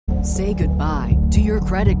Say goodbye to your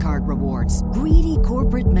credit card rewards. Greedy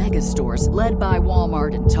corporate mega stores, led by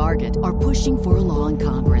Walmart and Target, are pushing for a law in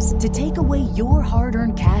Congress to take away your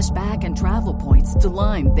hard-earned cash back and travel points to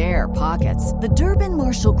line their pockets. The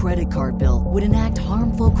Durbin-Marshall credit card bill would enact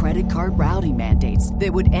harmful credit card routing mandates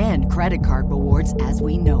that would end credit card rewards as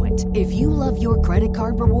we know it. If you love your credit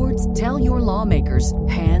card rewards, tell your lawmakers,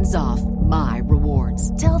 hands off my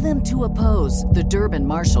rewards. Tell them to oppose the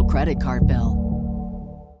Durbin-Marshall credit card bill.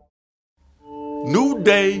 New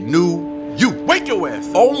day, new you. Wake your ass.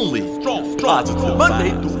 Only strong, positive Monday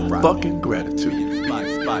through fucking gratitude.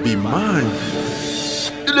 Be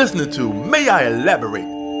mindful. You're listening to May I Elaborate?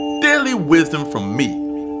 Daily wisdom from me,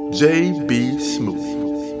 J.B. Smooth.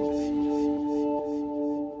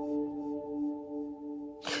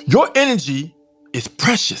 Your energy is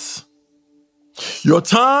precious. Your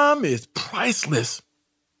time is priceless.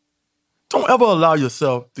 Don't ever allow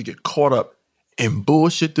yourself to get caught up in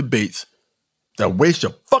bullshit debates that waste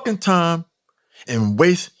your fucking time and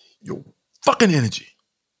waste your fucking energy.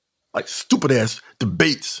 Like stupid ass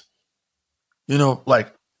debates. You know,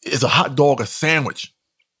 like, is a hot dog a sandwich?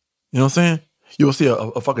 You know what I'm saying? You'll see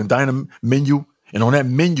a fucking diner menu, and on that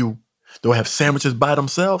menu, they'll have sandwiches by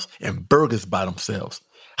themselves and burgers by themselves,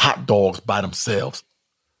 hot dogs by themselves.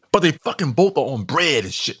 But they fucking both are on bread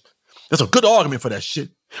and shit. There's a good argument for that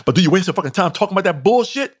shit. But do you waste your fucking time talking about that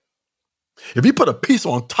bullshit? If you put a pizza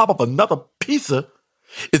on top of another pizza,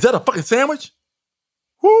 is that a fucking sandwich?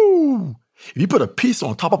 Woo! If you put a pizza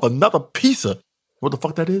on top of another pizza, what the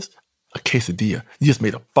fuck that is? A quesadilla. You just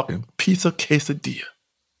made a fucking pizza quesadilla.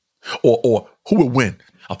 Or who would win?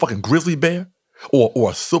 A fucking grizzly bear? Or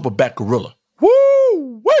a silverback gorilla?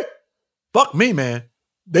 Woo! Wait! Fuck me, man.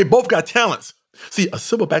 They both got talents. See, a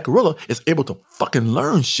silverback gorilla is able to fucking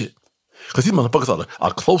learn shit. Because these motherfuckers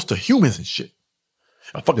are close to humans and shit.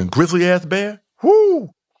 A fucking grizzly-ass bear?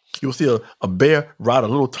 Whoo! You'll see a bear ride a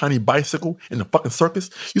little tiny bicycle in the fucking circus.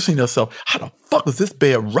 You see yourself, how the fuck is this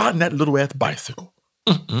bear riding that little-ass bicycle?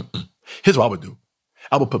 Here's what I would do.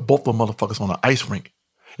 I would put both of them motherfuckers on an ice rink.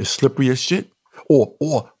 It's slippery as shit. Or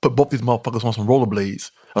put both these motherfuckers on some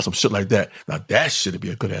rollerblades or some shit like that. Now that shit would be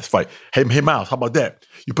a good-ass fight. Hey, Miles, how about that?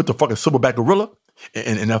 You put the fucking silverback gorilla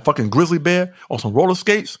and that fucking grizzly bear on some roller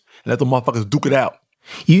skates and let the motherfuckers duke it out.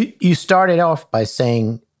 You started off by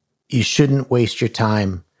saying you shouldn't waste your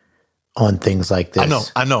time on things like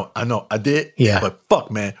this. I know. I did. Yeah. But fuck,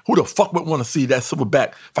 man. Who the fuck would want to see that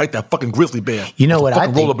silverback fight that fucking grizzly bear? You know what I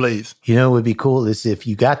think? Rollerblades. You know what would be cool is if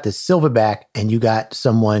you got the silverback and you got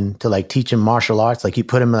someone to like teach him martial arts, like you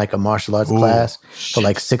put him in like a martial arts class for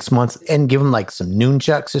like 6 months and give him like some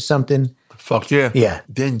nunchucks or something. Fuck yeah. Yeah.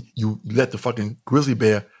 Then you let the fucking grizzly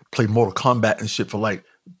bear play Mortal Kombat and shit for like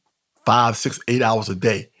 5, 6, 8 hours a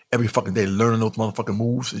day. Every fucking day learning those motherfucking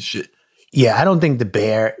moves and shit. Yeah, I don't think the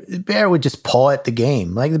bear would just paw at the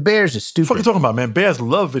game. Like, the bears are stupid. What are you talking about, man? Bears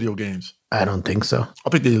love video games. I don't think so. I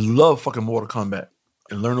think they love fucking Mortal Kombat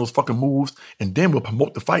and learn those fucking moves, and then we'll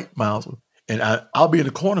promote the fight, Miles. And I'll be in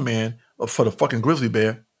the corner, man, for the fucking grizzly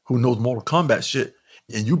bear who knows Mortal Kombat shit,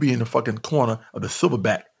 and you be in the fucking corner of the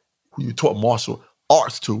silverback who you taught martial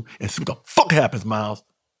arts to, and see what the fuck happens, Miles.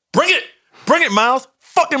 Bring it! Bring it, Miles!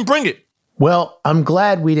 Fucking bring it! Well, I'm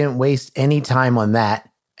glad we didn't waste any time on that.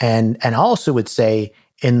 And I also would say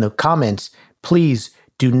in the comments, please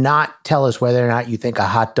do not tell us whether or not you think a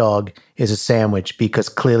hot dog is a sandwich, because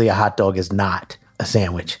clearly a hot dog is not a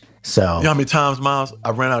sandwich. So, you know how many times, Miles, I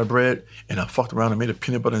ran out of bread and I fucked around and made a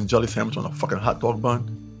peanut butter and jelly sandwich on a fucking hot dog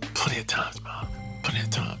bun? Plenty of times, Miles. Plenty of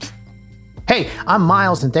times. Hey, I'm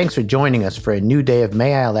Miles, and thanks for joining us for a new day of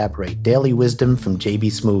May I Elaborate, Daily Wisdom from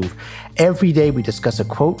JB Smooth. Every day we discuss a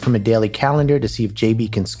quote from a daily calendar to see if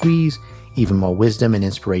JB can squeeze even more wisdom and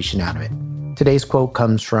inspiration out of it. Today's quote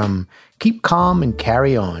comes from Keep Calm and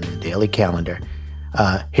Carry On, the daily calendar.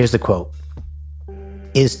 Here's the quote.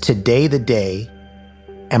 Is today the day?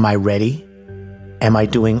 Am I ready? Am I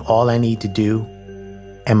doing all I need to do?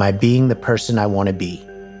 Am I being the person I want to be?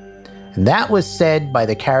 And that was said by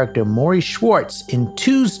the character Maury Schwartz in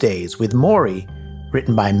Tuesdays with Maury,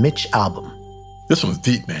 written by Mitch Albom. This one's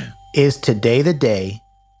deep, man. Is today the day?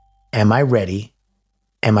 Am I ready?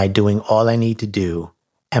 Am I doing all I need to do?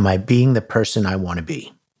 Am I being the person I want to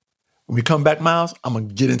be? When we come back, Miles, I'm going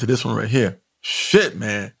to get into this one right here. Shit,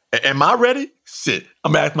 man. Am I ready? Shit.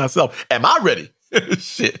 I'm going to ask myself, am I ready?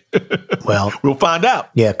 Shit. Well, we'll find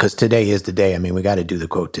out. Yeah, because today is the day. I mean, we got to do the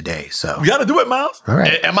quote today. So we got to do it, Miles. All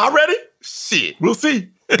right. Am I ready? Shit. We'll see.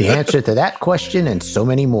 The answer to that question and so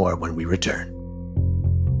many more when we return.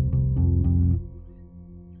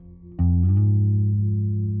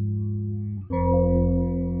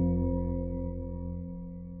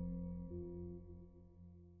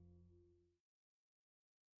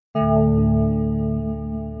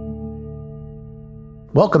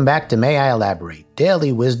 Welcome back to May I Elaborate?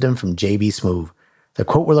 Daily Wisdom from JB Smooth. The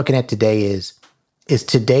quote we're looking at today is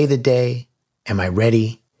today the day? Am I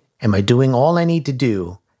ready? Am I doing all I need to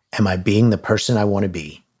do? Am I being the person I want to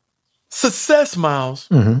be? Success, Miles,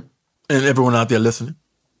 and everyone out there listening,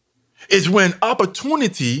 is when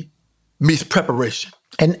opportunity meets preparation.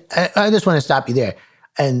 And I just want to stop you there.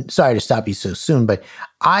 And sorry to stop you so soon, but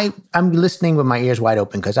I'm listening with my ears wide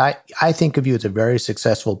open because I think of you as a very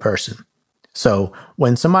successful person. So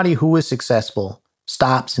when somebody who is successful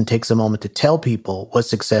stops and takes a moment to tell people what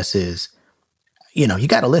success is, you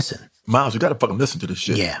got to listen. Miles, you got to fucking listen to this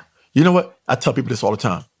shit. Yeah. You know what? I tell people this all the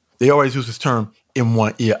time. They always use this term in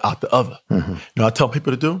one ear, out the other. You know what I tell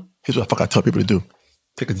people to do? Here's what the fuck I tell people to do.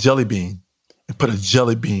 Take a jelly bean and put a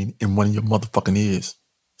jelly bean in one of your motherfucking ears.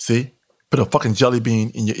 See? Put a fucking jelly bean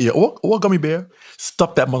in your ear or a gummy bear.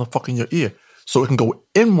 Stuff that motherfucker in your ear so it can go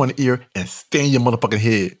in one ear and stay in your motherfucking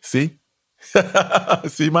head. See?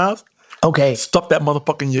 See, Miles? Okay. Stuff that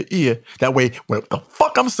motherfucker in your ear. That way, what the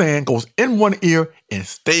fuck I'm saying goes in one ear and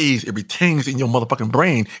stays. It retains in your motherfucking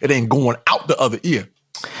brain. It ain't going out the other ear.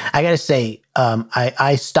 I got to say,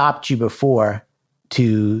 I stopped you before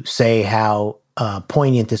to say how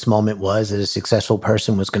poignant this moment was that a successful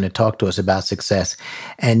person was going to talk to us about success.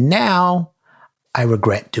 And now I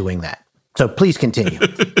regret doing that. So please continue.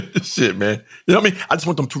 Shit, man. You know what I mean? I just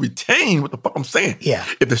want them to retain what the fuck I'm saying. Yeah.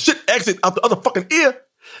 If the shit exits out the other fucking ear,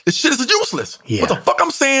 the shit is useless. Yeah. What the fuck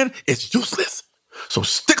I'm saying is useless. So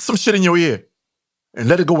stick some shit in your ear and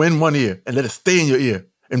let it go in one ear and let it stay in your ear.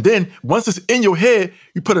 And then once it's in your head,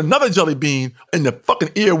 you put another jelly bean and the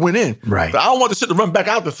fucking ear went in. Right. But I don't want the shit to run back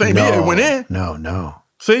out the same ear it went in. No.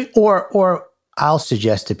 See? Or I'll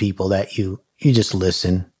suggest to people that you just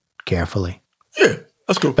listen carefully. Yeah,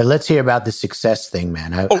 that's cool. But let's hear about the success thing,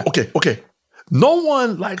 man. Okay. No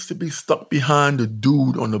one likes to be stuck behind the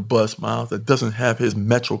dude on the bus, Miles, that doesn't have his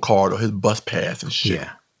Metro card or his bus pass and shit.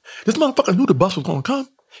 Yeah. This motherfucker knew the bus was going to come.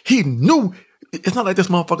 He knew. It's not like this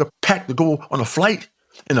motherfucker packed to go on a flight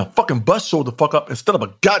and a fucking bus showed the fuck up instead of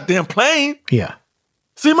a goddamn plane. Yeah.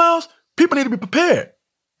 See, Miles? People need to be prepared.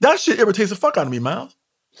 That shit irritates the fuck out of me, Miles.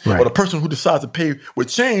 Right. Or the person who decides to pay with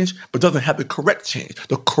change but doesn't have the correct change.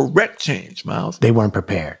 The correct change, Miles. They weren't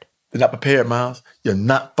prepared. They're not prepared, Miles. You're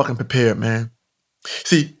not fucking prepared, man.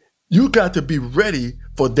 See, you got to be ready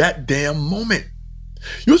for that damn moment.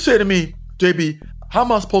 You say to me, JB, how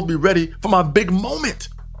am I supposed to be ready for my big moment?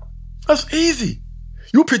 That's easy.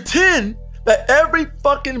 You pretend that every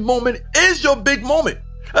fucking moment is your big moment.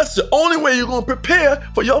 That's the only way you're going to prepare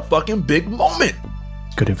for your fucking big moment.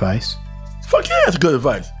 Good advice. Fuck yeah, it's good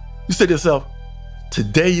advice. You say to yourself,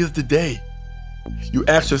 today is the day. You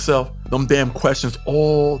ask yourself them damn questions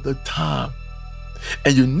all the time.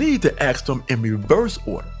 And you need to ask them in reverse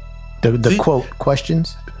order. The quote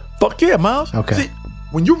questions? Fuck yeah, Miles. Okay. See,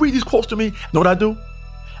 when you read these quotes to me, you know what I do?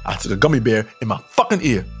 I stick a gummy bear in my fucking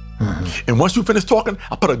ear. And once you finish talking,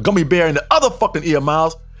 I put a gummy bear in the other fucking ear,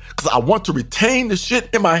 Miles, because I want to retain the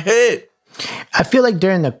shit in my head. I feel like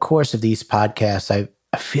during the course of these podcasts,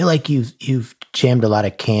 I feel like you've jammed a lot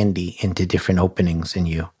of candy into different openings in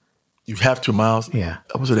you. You have to, Miles. Yeah.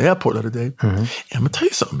 I was at the airport the other day, and I'm going to tell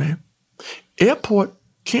you something, man. Airport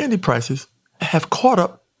candy prices have caught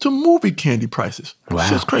up to movie candy prices. Wow.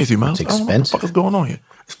 Shit's crazy, Miles. It's I don't know what the expensive. fuck is going on here.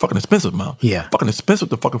 It's fucking expensive, Miles. Yeah. Fucking expensive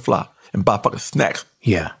to fucking fly and buy fucking snacks.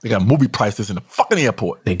 Yeah. They got movie prices in the fucking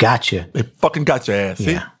airport. They got you. They fucking got your ass.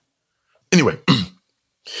 See? Yeah. Anyway.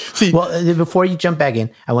 See. Well, before you jump back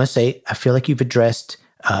in, I want to say, I feel like you've addressed,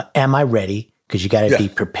 am I ready? Because you got to be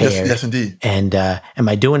prepared. Yes, indeed. And am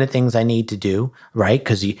I doing the things I need to do, right?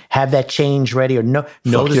 Because you have that change ready or know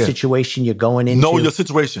the situation you're going into. Know your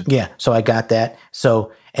situation. Yeah, so I got that.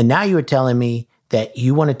 So, and now you were telling me that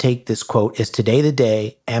you want to take this quote, is today the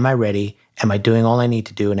day? Am I ready? Am I doing all I need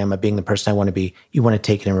to do? And am I being the person I want to be? You want to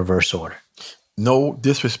take it in reverse order. No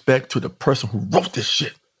disrespect to the person who wrote this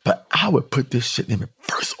shit, but I would put this shit in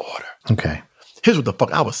reverse order. Okay. Here's what the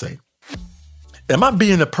fuck I would say. Am I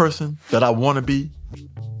being the person that I want to be?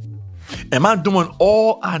 Am I doing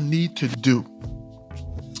all I need to do?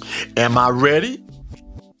 Am I ready?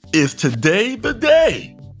 Is today the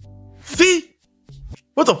day? See?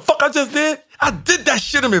 What the fuck I just did? I did that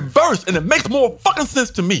shit in reverse, and it makes more fucking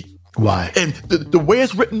sense to me. Why? And the way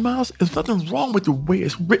it's written, Miles, there's nothing wrong with the way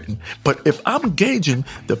it's written. But if I'm gauging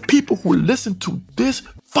the people who listen to this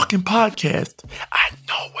fucking podcast, I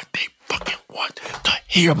know what they fucking want to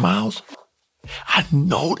hear, Miles. I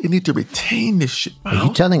know they need to retain this shit, Miles. Are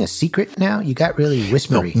you telling a secret now? You got really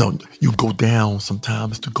whispery. No, you go down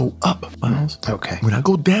sometimes to go up, Miles. Okay. When I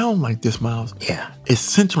go down like this, Miles, Yeah. it's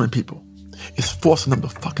centering people. It's forcing them to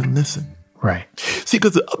fucking listen. Right. See,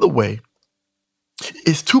 because the other way,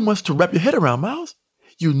 It's too much to wrap your head around, Miles.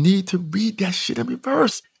 You need to read that shit in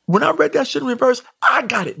reverse. When I read that shit in reverse, I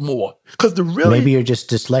got it more. Because Maybe you're just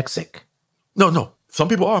dyslexic. No. Some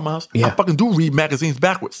people are, Miles. Yeah. I fucking do read magazines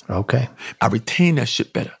backwards. Okay. I retain that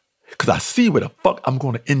shit better. Because I see where the fuck I'm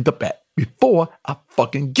going to end up at before I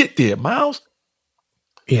fucking get there, Miles.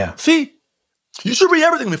 Yeah. See? You should read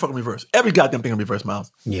everything in fucking reverse. Every goddamn thing in reverse,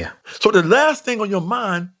 Miles. Yeah. So the last thing on your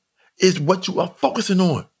mind is what you are focusing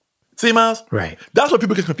on. See, Miles? Right. That's why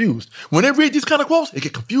people get confused. When they read these kind of quotes, they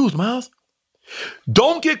get confused, Miles.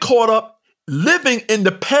 Don't get caught up living in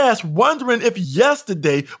the past wondering if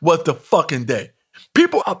yesterday was the fucking day.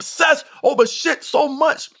 People obsess over shit so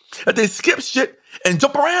much that they skip shit and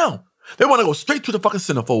jump around. They want to go straight to the fucking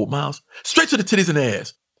centerfold, Miles. Straight to the titties and the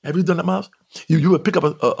ass. Have you done that, Miles? You would pick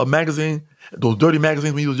up a magazine, those dirty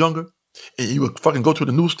magazines when you was younger, and you would fucking go to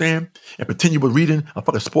the newsstand and pretend you were reading a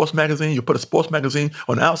fucking sports magazine. You put a sports magazine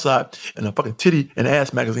on the outside and a fucking titty and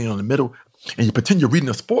ass magazine on the middle, and you pretend you're reading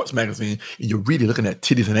a sports magazine and you're really looking at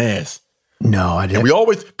titties and ass. No, I didn't.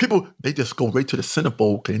 And people, they just go right to the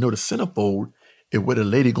centerfold because they know the centerfold is where the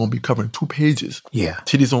lady going to be covering 2 pages. Yeah.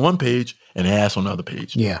 Titties on one page and ass on the other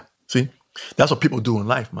page. Yeah. See? That's what people do in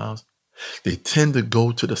life, Miles. They tend to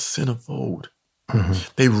go to the centerfold. Mm-hmm.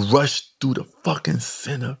 They rush through the fucking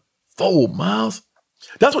centerfold, Miles.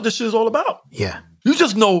 That's what this shit is all about. Yeah. You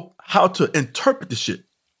just know how to interpret the shit.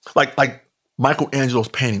 Like Michelangelo's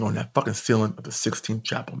painting on that fucking ceiling of the 16th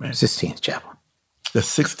chapel, man. 16th chapel. The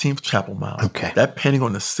 16th chapel, Miles. Okay. That painting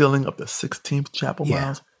on the ceiling of the 16th chapel, Yeah.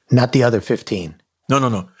 Miles. Not the other 15.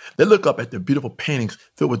 No. They look up at the beautiful paintings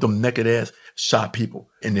filled with them naked ass shy people,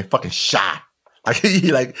 and they're fucking shy.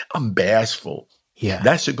 Like I'm bashful. Yeah.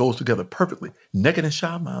 That shit goes together perfectly. Naked and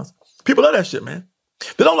shy, Miles. People love that shit, man.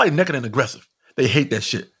 They don't like naked and aggressive. They hate that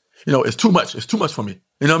shit. You know, it's too much. It's too much for me.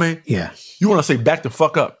 You know what I mean? Yeah. You want to say back the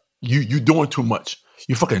fuck up. You doing too much.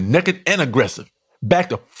 You fucking naked and aggressive. Back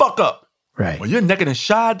the fuck up. Right. When you're naked and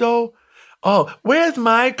shy, though, oh, where's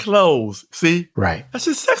my clothes? See? Right. That's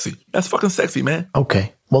just sexy. That's fucking sexy, man.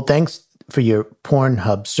 Okay. Well, thanks for your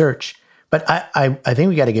Pornhub search. But I think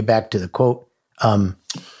we got to get back to the quote.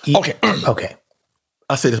 Okay. Okay.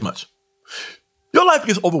 I'll say this much. Your life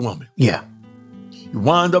gets overwhelming. Yeah. You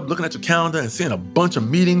wind up looking at your calendar and seeing a bunch of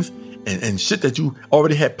meetings and shit that you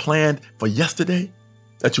already had planned for yesterday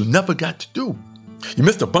that you never got to do. You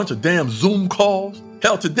missed a bunch of damn Zoom calls.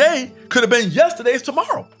 Hell, today could have been yesterday's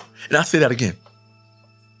tomorrow. And I say that again.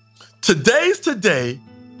 Today's today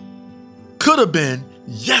could have been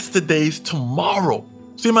yesterday's tomorrow.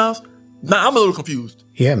 See, Miles? Now, I'm a little confused.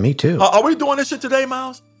 Yeah, me too. Are we doing this shit today,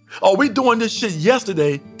 Miles? Are we doing this shit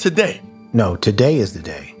yesterday, today? No, today is the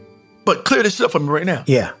day. But clear this shit up for me right now.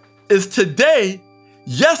 Yeah. Is today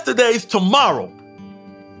yesterday's tomorrow?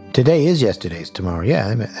 Today is yesterday's tomorrow.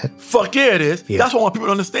 Yeah. Fuck yeah, it is. Yeah. That's what I want people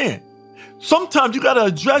to understand. Sometimes you got to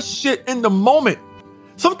address shit in the moment.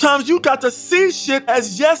 Sometimes you got to see shit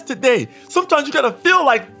as yesterday. Sometimes you got to feel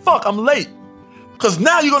like, fuck, I'm late. Because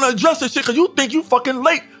now you're going to address this shit because you think you fucking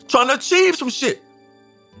late trying to achieve some shit.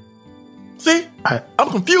 See? I'm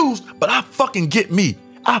confused, but I fucking get me.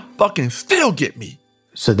 I fucking still get me.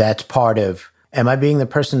 So that's part of, am I being the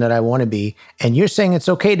person that I want to be? And you're saying it's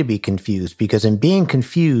okay to be confused because in being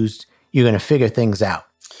confused, you're going to figure things out.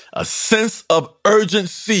 A sense of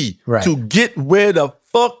urgency Right. to get where the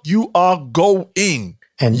fuck you are going.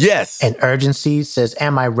 And yes. And urgency says,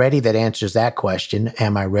 am I ready? That answers that question.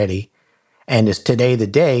 Am I ready? And is today the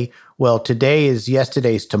day? Well, today is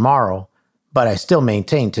yesterday's tomorrow, but I still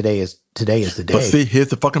maintain today is the day. But see, here's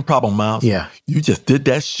the fucking problem, Miles. Yeah. You just did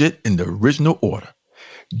that shit in the original order.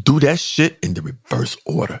 Do that shit in the reverse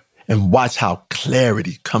order and watch how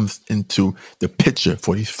clarity comes into the picture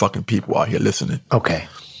for these fucking people out here listening. Okay.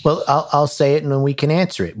 Well, I'll say it and then we can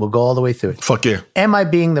answer it. We'll go all the way through it. Fuck yeah. Am I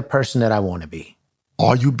being the person that I want to be?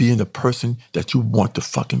 Are you being the person that you want to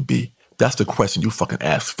fucking be? That's the question you fucking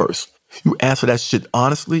ask first. You answer that shit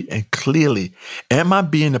honestly and clearly. Am I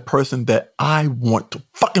being the person that I want to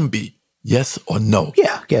fucking be? Yes or no?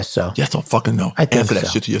 Yeah, I guess so. Yes or fucking no? I think answer that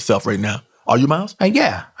so. shit to yourself right now. Are you, Miles?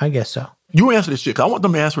 Yeah, I guess so. You answer this shit because I want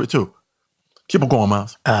them to answer it too. Keep on going,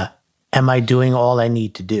 Miles. Am I doing all I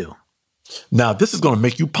need to do? Now, this is going to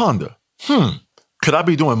make you ponder. Could I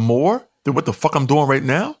be doing more than what the fuck I'm doing right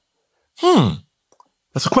now?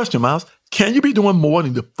 That's a question, Miles. Can you be doing more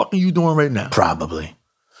than the fucking you doing right now? Probably.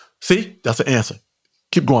 See? That's the answer.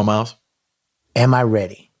 Keep going, Miles. Am I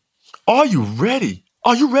ready? Are you ready?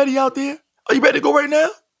 Are you ready out there? Are you ready to go right now?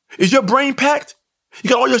 Is your brain packed? You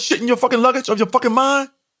got all your shit in your fucking luggage of your fucking mind?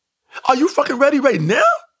 Are you fucking ready right now?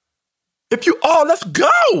 If you are, let's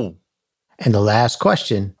go. And the last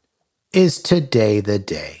question, is today the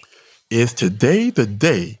day? Is today the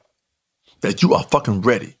day that you are fucking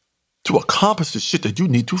ready to accomplish the shit that you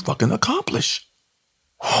need to fucking accomplish?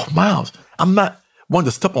 Oh, Miles, I'm not one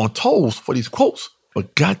to step on toes for these quotes,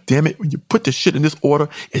 but God damn it, when you put the shit in this order,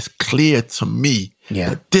 it's clear to me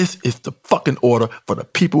that this is the fucking order for the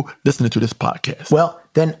people listening to this podcast. Well,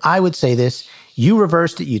 then I would say this. You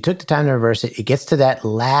reversed it. You took the time to reverse it. It gets to that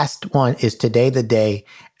last one, is today the day?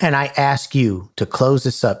 And I ask you to close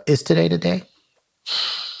this up. Is today the day?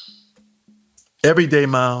 Every day,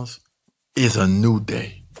 Miles, is a new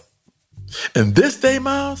day. And this day,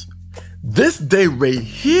 Miles, this day right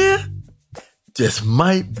here just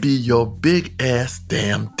might be your big ass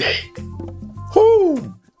damn day.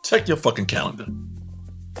 Whoo! Check your fucking calendar.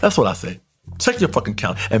 That's what I say. Check your fucking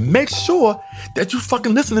calendar and make sure that you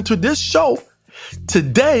fucking listening to this show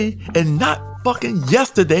today and not fucking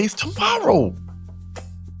yesterday's tomorrow.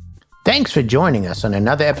 Thanks for joining us on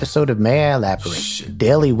another episode of May I Elaborate,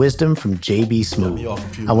 Daily Wisdom from JB Smooth.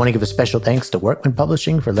 I want to give a special thanks to Workman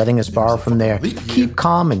Publishing for letting us borrow from their Keep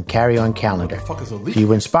Calm and Carry On calendar. If you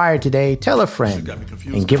were inspired today, tell a friend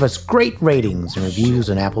and give us great ratings and reviews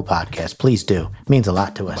on Apple Podcasts. Please do. It means a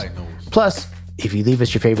lot to us. Plus, if you leave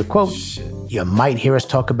us your favorite quote, you might hear us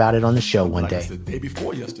talk about it on the show one day.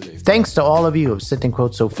 Thanks to all of you who have sent in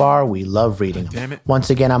quotes so far. We love reading them. Once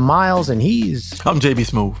again, I'm Miles, and I'm JB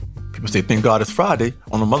Smooth. People say, thank God it's Friday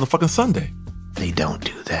on a motherfucking Sunday. They don't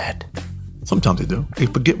do that. Sometimes they do. They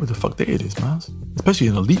forget what the fuck day it is, Miles. Especially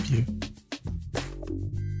in a leap year.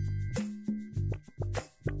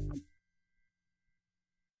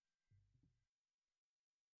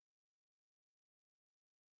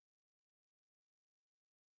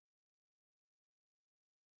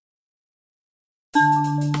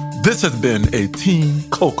 This has been a Team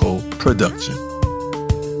Coco production.